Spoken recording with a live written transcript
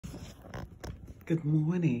Good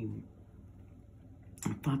morning.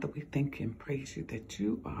 Father, we thank you and praise you that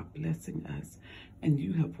you are blessing us and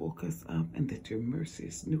you have woke us up and that your mercy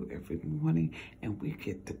is new every morning and we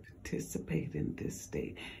get to participate in this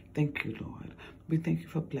day. Thank you, Lord. We thank you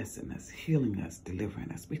for blessing us, healing us,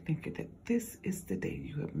 delivering us. We thank you that this is the day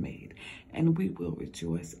you have made and we will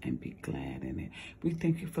rejoice and be glad in it. We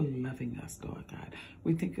thank you for loving us, Lord God.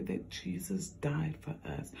 We thank you that Jesus died for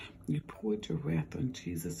us. You poured your wrath on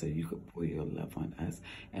Jesus so you could pour your love on us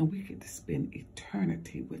and we get to spend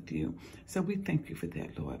eternity with you. So we thank you for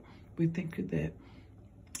that, Lord. We thank you that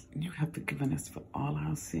you have forgiven us for all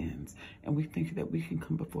our sins. And we thank you that we can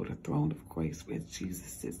come before the throne of grace where Jesus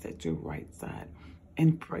sits at your right side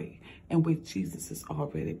and pray. And where Jesus is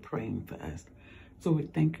already praying for us. So we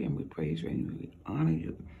thank you and we praise you and we honor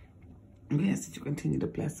you. We ask that you continue to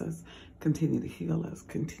bless us, continue to heal us,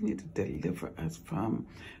 continue to deliver us from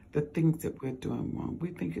the things that we're doing wrong. We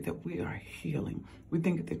thank you that we are healing. We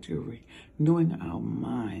thank you that you're renewing our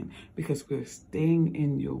mind because we're staying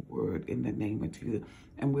in your word in the name of Jesus.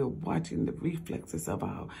 And we're watching the reflexes of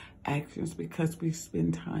our actions because we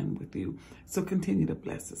spend time with you. So continue to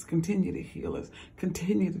bless us, continue to heal us,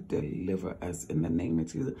 continue to deliver us in the name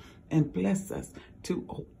of Jesus, and bless us to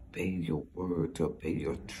obey your word, to obey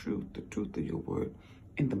your truth, the truth of your word.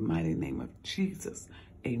 In the mighty name of Jesus,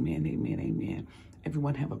 amen, amen, amen.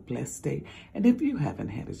 Everyone have a blessed day. And if you haven't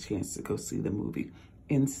had a chance to go see the movie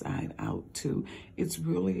Inside Out 2, it's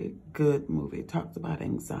really a good movie. It talks about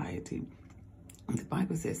anxiety. The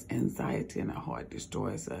Bible says anxiety in our heart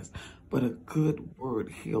destroys us, but a good word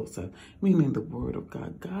heals us, meaning the word of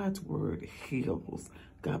God. God's word heals.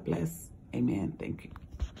 God bless. Amen. Thank you.